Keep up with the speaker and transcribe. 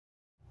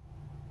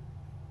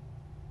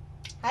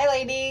Hi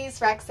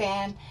ladies,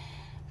 Roxanne.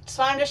 Just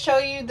wanted to show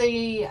you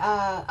the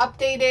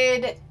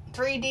updated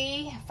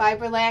 3D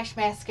Fiber Lash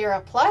Mascara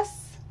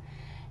Plus.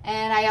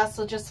 And I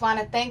also just want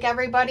to thank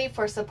everybody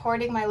for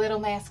supporting my little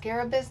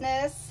mascara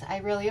business. I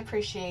really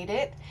appreciate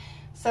it.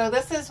 So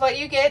this is what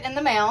you get in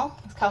the mail.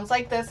 It comes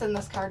like this in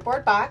this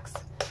cardboard box.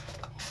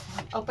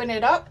 Open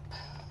it up.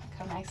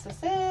 Look how nice this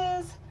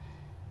is.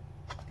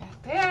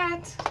 Got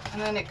that.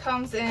 And then it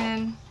comes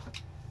in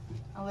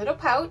a little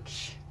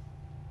pouch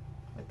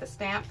with the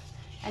stamp.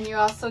 And you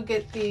also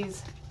get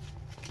these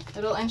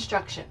little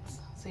instructions.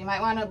 So you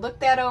might want to look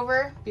that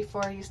over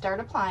before you start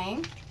applying.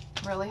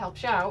 It really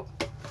helps you out.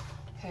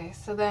 Okay,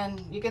 so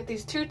then you get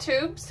these two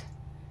tubes.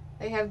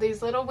 They have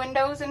these little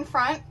windows in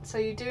front, so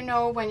you do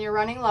know when you're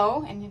running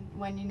low and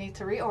when you need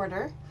to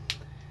reorder.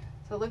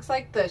 So it looks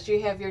like this.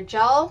 You have your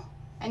gel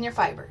and your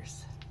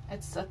fibers.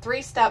 It's a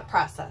 3-step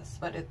process,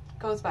 but it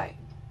goes by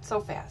so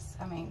fast.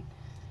 I mean,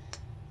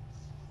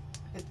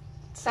 it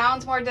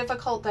sounds more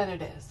difficult than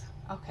it is.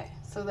 Okay,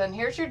 so then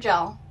here's your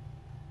gel.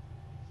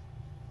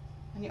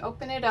 When you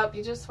open it up,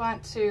 you just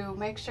want to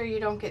make sure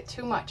you don't get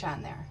too much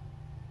on there.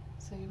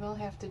 So you will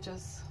have to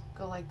just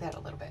go like that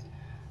a little bit.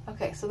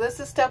 Okay, so this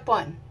is step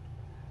 1.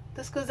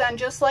 This goes on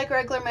just like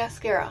regular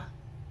mascara.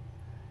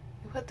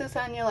 You put this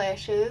on your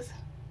lashes.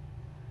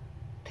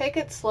 Take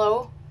it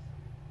slow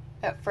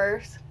at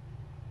first.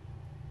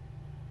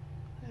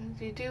 And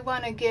you do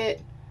want to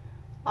get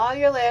all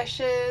your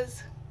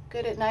lashes,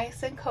 get it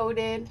nice and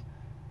coated.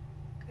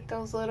 Get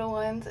those little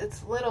ones.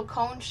 It's little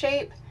cone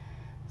shape,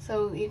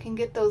 so you can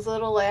get those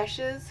little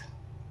lashes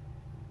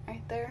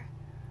right there.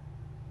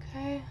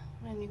 Okay,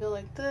 and then you go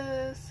like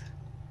this.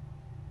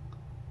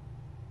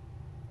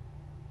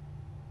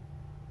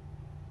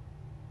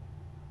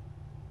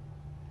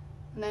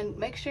 And then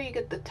make sure you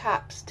get the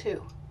tops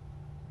too.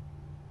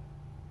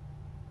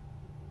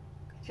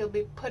 You'll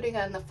be putting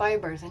on the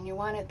fibers and you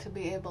want it to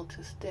be able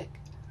to stick.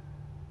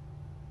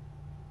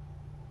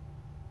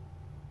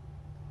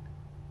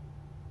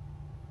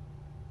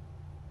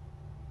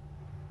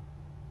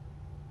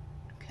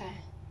 Okay,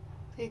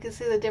 so you can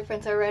see the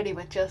difference already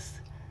with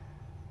just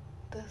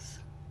this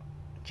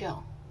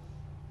gel.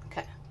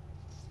 Okay,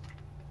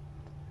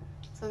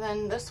 so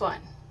then this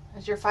one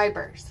is your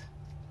fibers.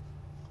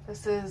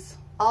 This is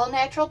all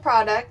natural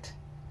product.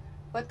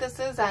 What this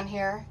is on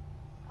here,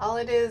 all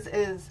it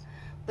is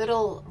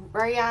little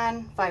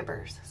rayon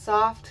fibers,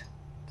 soft,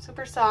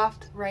 super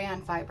soft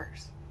rayon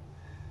fibers.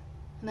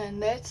 And then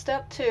that's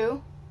step 2.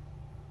 You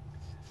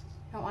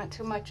don't want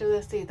too much of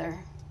this either,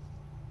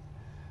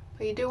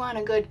 but you do want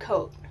a good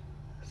coat.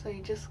 So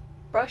you just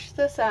brush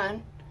this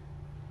on.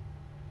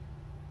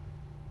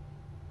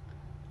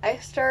 I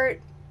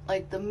start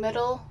like the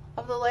middle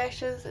of the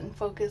lashes and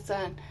focus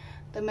on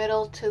the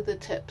middle to the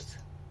tips.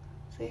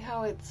 See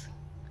how it's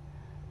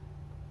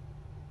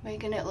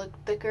making it look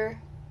thicker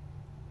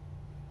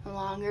and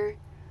longer?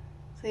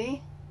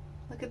 See?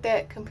 Look at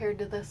that compared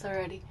to this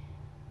already.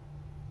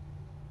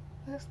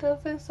 This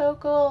stuff is so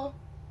cool.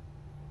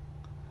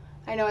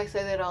 I know I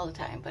say that all the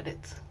time, but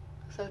it's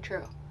so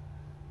true.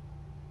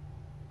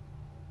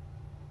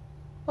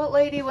 What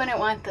lady wouldn't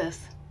want this?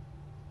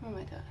 Oh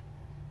my god.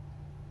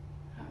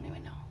 I don't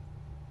even know.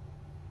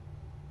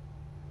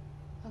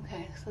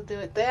 Okay, so do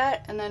it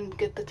that and then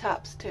get the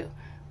tops too.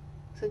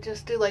 So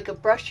just do like a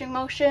brushing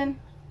motion,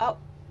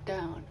 up,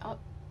 down, up,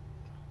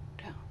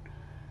 down.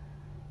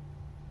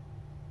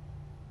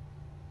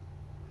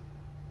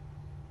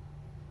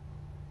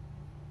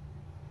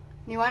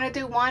 You want to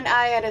do one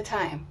eye at a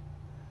time.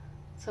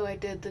 So I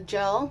did the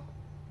gel,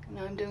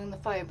 now I'm doing the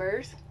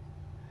fibers.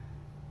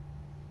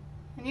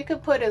 And you can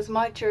put as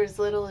much or as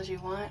little as you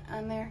want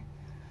on there.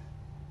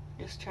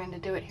 I'm just trying to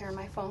do it here on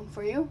my phone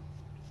for you.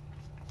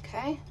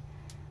 Okay.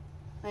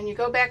 Then you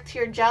go back to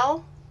your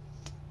gel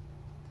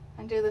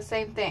and do the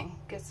same thing.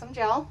 Get some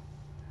gel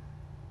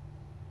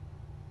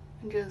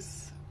and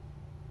just,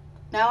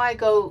 now I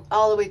go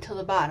all the way to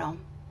the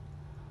bottom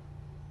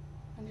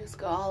and just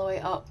go all the way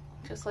up,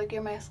 just like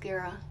your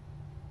mascara.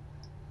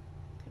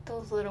 Get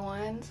those little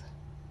ones.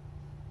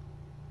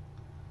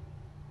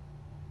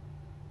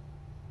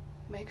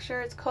 Make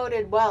sure it's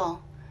coated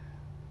well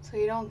so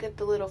you don't get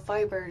the little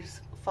fibers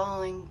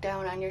falling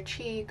down on your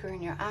cheek or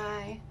in your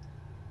eye,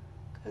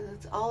 because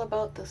it's all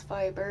about this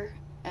fiber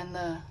and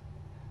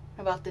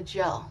about the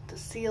gel to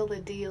seal the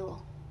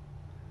deal.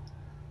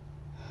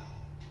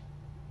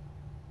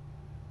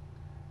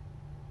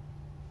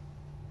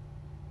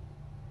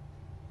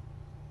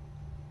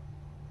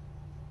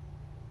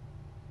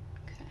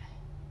 Okay.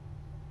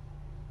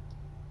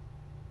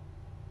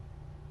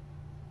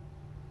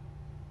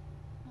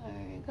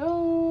 There you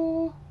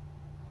go.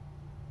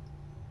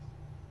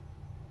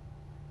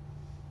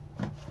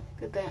 Look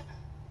at that.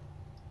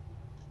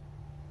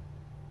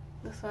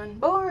 This one,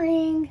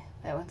 boring.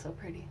 That one's so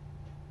pretty.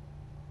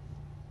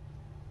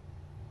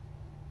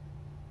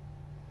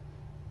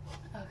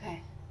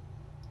 Okay.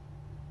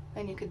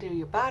 Then you could do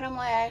your bottom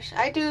lash.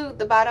 I do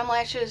the bottom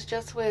lashes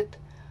just with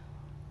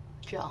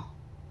gel.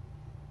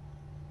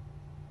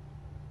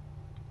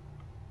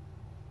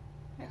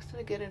 Next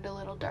we get it a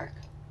little dark.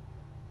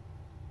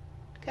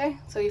 Okay,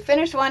 so you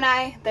finish one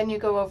eye, then you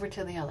go over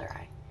to the other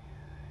eye.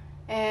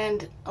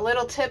 And a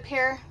little tip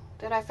here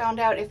that I found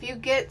out, if you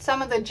get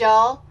some of the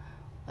gel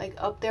like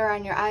up there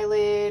on your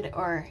eyelid,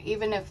 or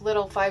even if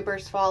little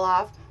fibers fall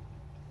off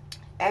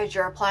as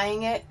you're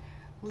applying it,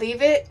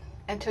 leave it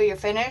until you're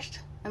finished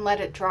and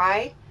let it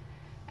dry.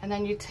 And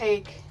then you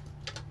take,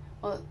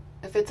 well,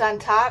 if it's on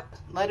top,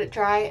 let it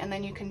dry, and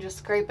then you can just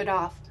scrape it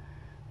off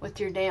with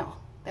your nail.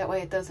 That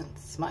way it doesn't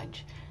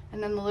smudge.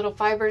 And then the little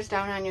fibers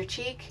down on your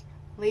cheek,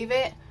 leave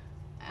it,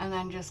 and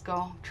then just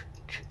go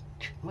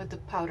with the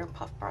powder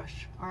puff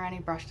brush or any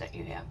brush that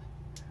you have.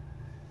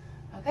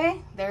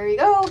 Okay, there you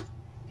go.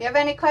 If you have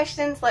any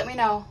questions, let me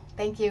know.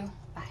 Thank you.